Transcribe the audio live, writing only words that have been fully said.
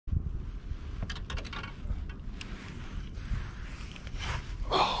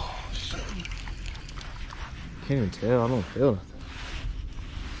can't even tell. I don't feel nothing.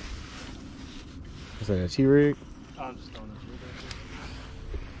 Is that a T-rig? I'm just throwing this rig out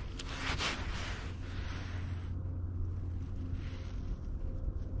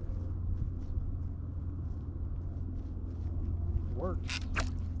there. Worked.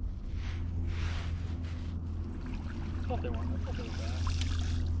 I thought they weren't. I thought they were bad.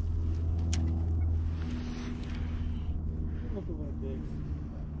 Look at that big.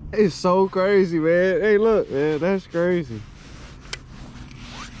 It's so crazy, man. Hey, look, man, that's crazy.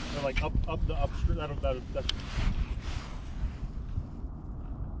 They're like up the upstream. That's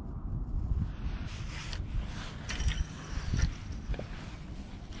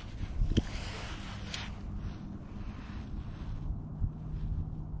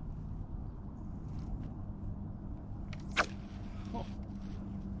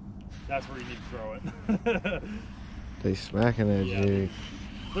That's where you need to throw it. They smacking that jig.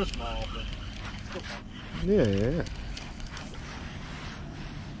 They're small, but still fun. Yeah, yeah.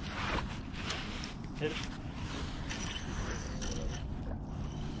 Hit it.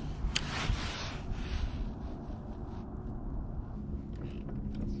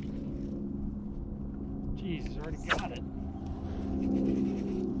 Jeez, he's already got it.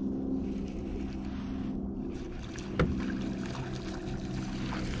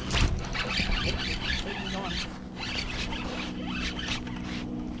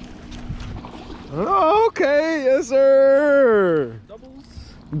 Okay, yes sir. Doubles.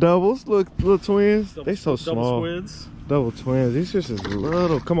 Doubles, look, little twins. Double, they so small. Double squids. Double twins. These just is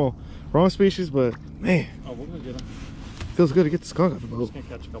little. Come on, wrong species, but man. Oh, we're gonna get them. Feels good to get the skunk out the We're boat. just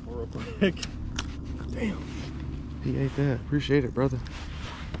gonna catch a couple real quick. Damn. He ate that. Appreciate it, brother.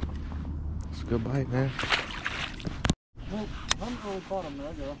 It's a good bite, man. Well, I haven't really caught them. There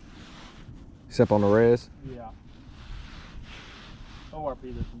I go. Except on the res. Yeah. ORP,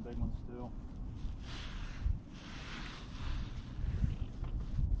 there's some big ones too.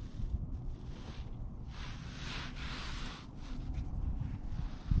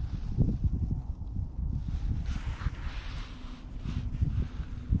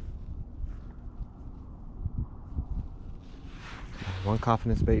 One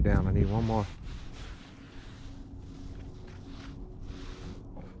confidence bait down. I need one more.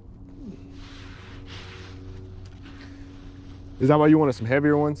 Is that why you wanted some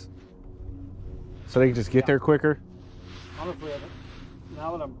heavier ones? So they can just get there quicker? Honestly,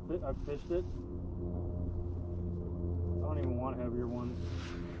 now that I've fished it, I don't even want heavier ones.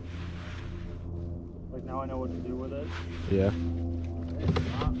 Like, now I know what to do with it. Yeah. It's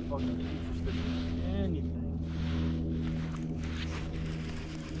not fucking interested in anything.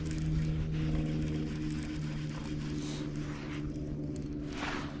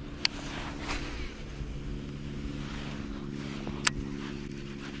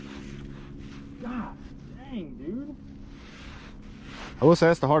 God dang, dude. I will say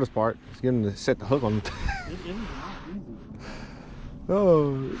that's the hardest part. It's getting to set the hook on. It is not easy.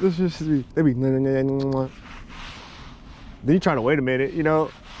 Oh, this just be. They be. Then you trying to wait a minute, you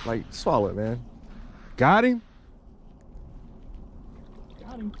know, like swallow it, man. Got him.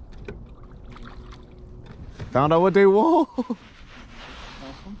 Got him. Found out what they want. Nice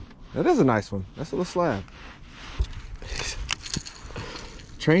one. That is a nice one. That's a little slab.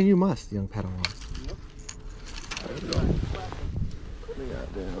 Train you must, young Padawan. Yep. There we go. Put me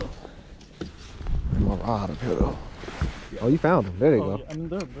out down. And my rod up here though. Oh, you found them. There they go. Yeah. I mean,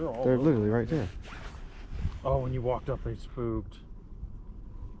 they're all. They're literally right there. Oh, when you walked up, they spooked.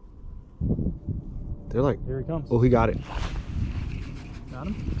 They're like. Here he comes. Oh, he got it. Got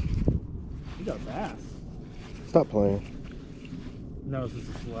him? He got a bass. Stop playing. No, it's just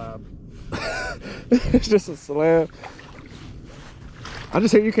a slab. It's just a slab. I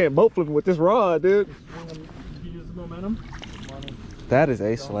just hate you can't boat flip with this rod, dude. You use the momentum. That is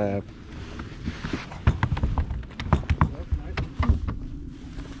a slab.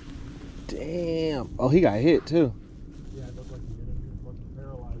 Damn. Oh, he got hit too. Yeah, it looked like he fucking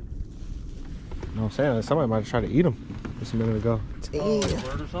paralyzed. You know what I'm saying? Somebody might have tried to eat him just a minute ago. Damn. Oh, like a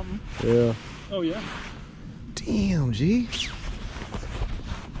bird or something? Yeah. Oh, yeah. Damn, G.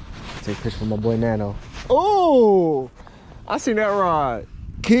 Take a picture for my boy Nano. Oh! I seen that rod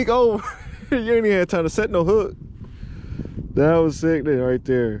kick over. You ain't even had time to set no hook. That was sick there, right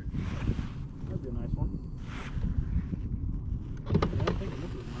there. That'd be a nice one. Yeah, I think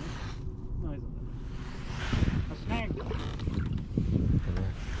this is nice. Nice. A snag.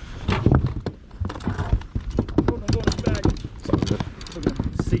 Oh, don't go in his bag. It's all good. Look at him.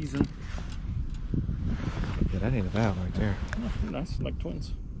 Season. Yeah, that ain't a valve right there. Oh, nice, like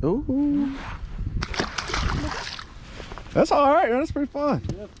twins. Ooh. That's all right, man. That's pretty fun.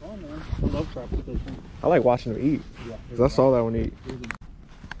 Yeah, it's fun, man. I love trap fishing. I like watching them eat. Yeah. Cause I saw that one eat.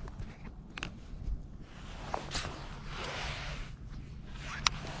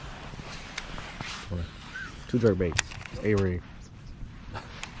 Two jerk baits. It's A-rig.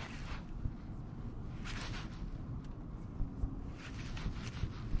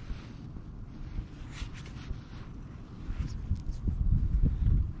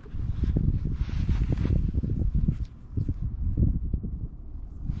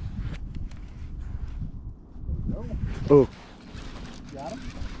 Oh. Got him?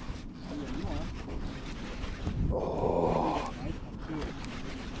 Oh. Nice one, too.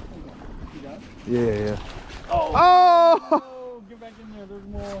 You got it? Yeah. Oh! Oh! Oh! Get back in there, there's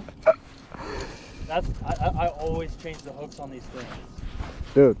more. That's, I always change the hooks on these things.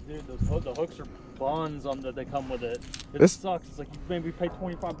 Dude, the hooks are buns on that they come with it. It sucks. It's like you maybe pay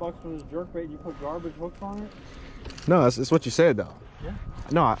 25 bucks for this jerkbait and you put garbage hooks on it. no, it's what you said though. Yeah.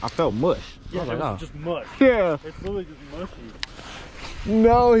 No, I felt mush. Yeah, I was like, oh. just mush. Yeah. It's literally just mushy.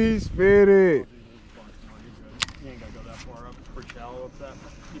 No, he spit it. You ain't gotta go that far up. It's pretty shallow up that.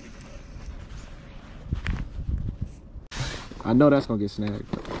 I know that's gonna get snagged.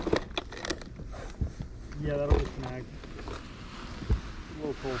 Yeah, that'll get snagged. A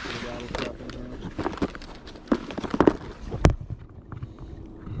little cold for the battle trap in here.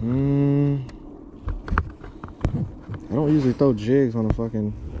 I don't usually throw jigs on a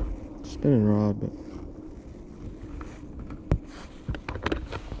fucking spinning rod, but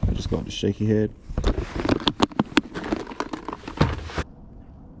I just go with the shaky head.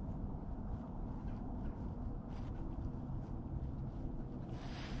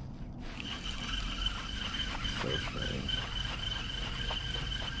 So strange.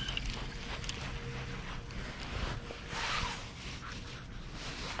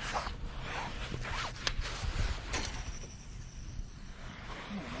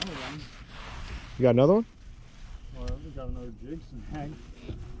 You got another one? Well, we got another jig snag.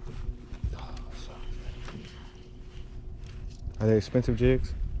 Are they expensive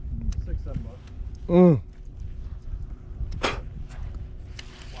jigs? 6-7 bucks. Mm.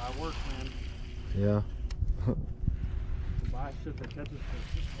 Why I work, man. Yeah. Buy shit that catches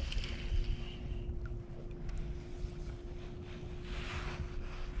fish.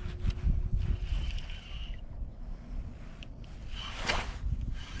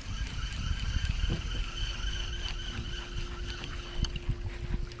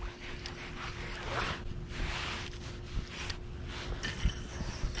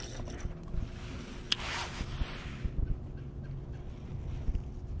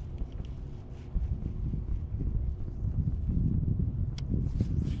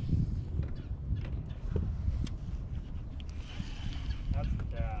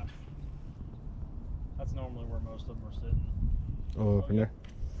 That's normally where most of them are sitting. Oh, up in there.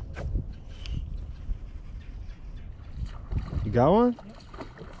 You got one?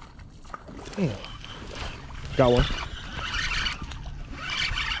 Damn. Got one.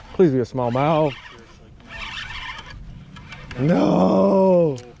 Please be a smallmouth.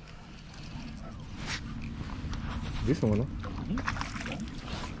 No. Decent one,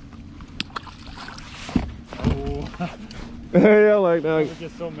 Oh. Yeah, like that. I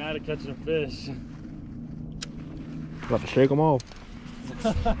get so mad at catching a fish. About to shake them off.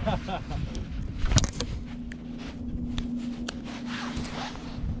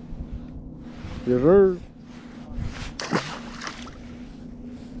 Yes, sir.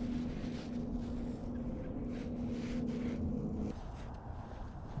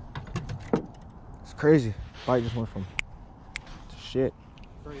 It's crazy. Bite just went from shit.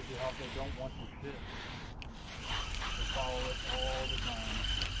 Crazy how they don't want to fit. They follow it all the time.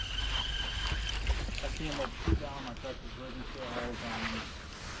 I see them like 2 down my Texas ready shit all the time.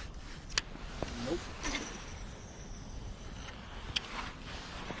 Nope.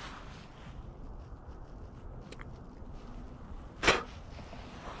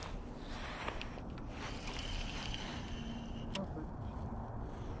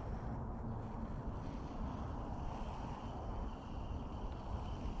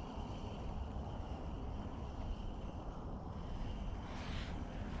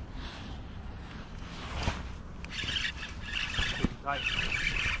 Tight.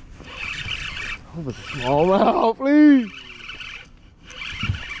 Oh, but smallmouth, please.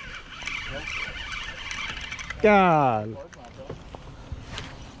 Yep. God.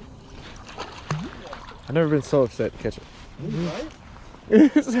 I've never been so upset to catch it. Right?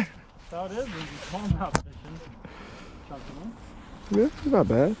 It's- That's how it is when you smallmouth fishing. Chunking them. Yeah, it's not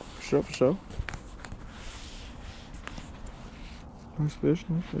bad. For sure, for sure. Nice fish,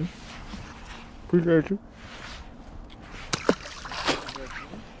 nice fish. Appreciate you.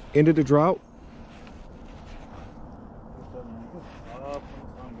 ended the drought. Up when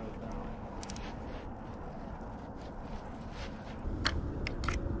the sun goes down.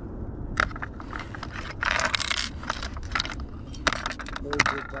 There's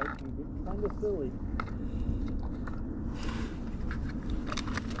your bike can get kind of silly.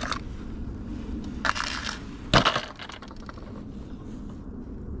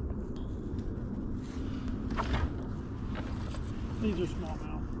 These are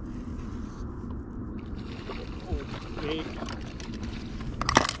smallmouth. Oh, big.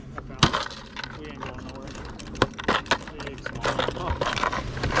 I found it. We ain't going nowhere. Big smallmouth.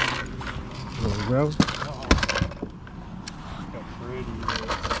 There we go. Oh. Look how pretty it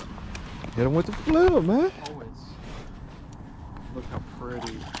is. Hit him with the flip, man. Always. Look how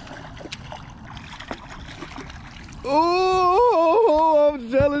pretty. Oh, I'm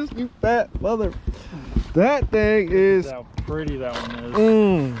jealous, you fat mother. That thing is. Look how pretty that one is.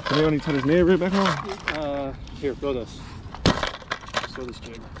 Can they only turn his mirror back on? Here, throw this. Throw this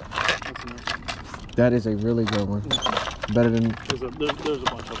jig. That's enough. That is a really good one. Better than. There's a bunch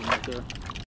of them right there.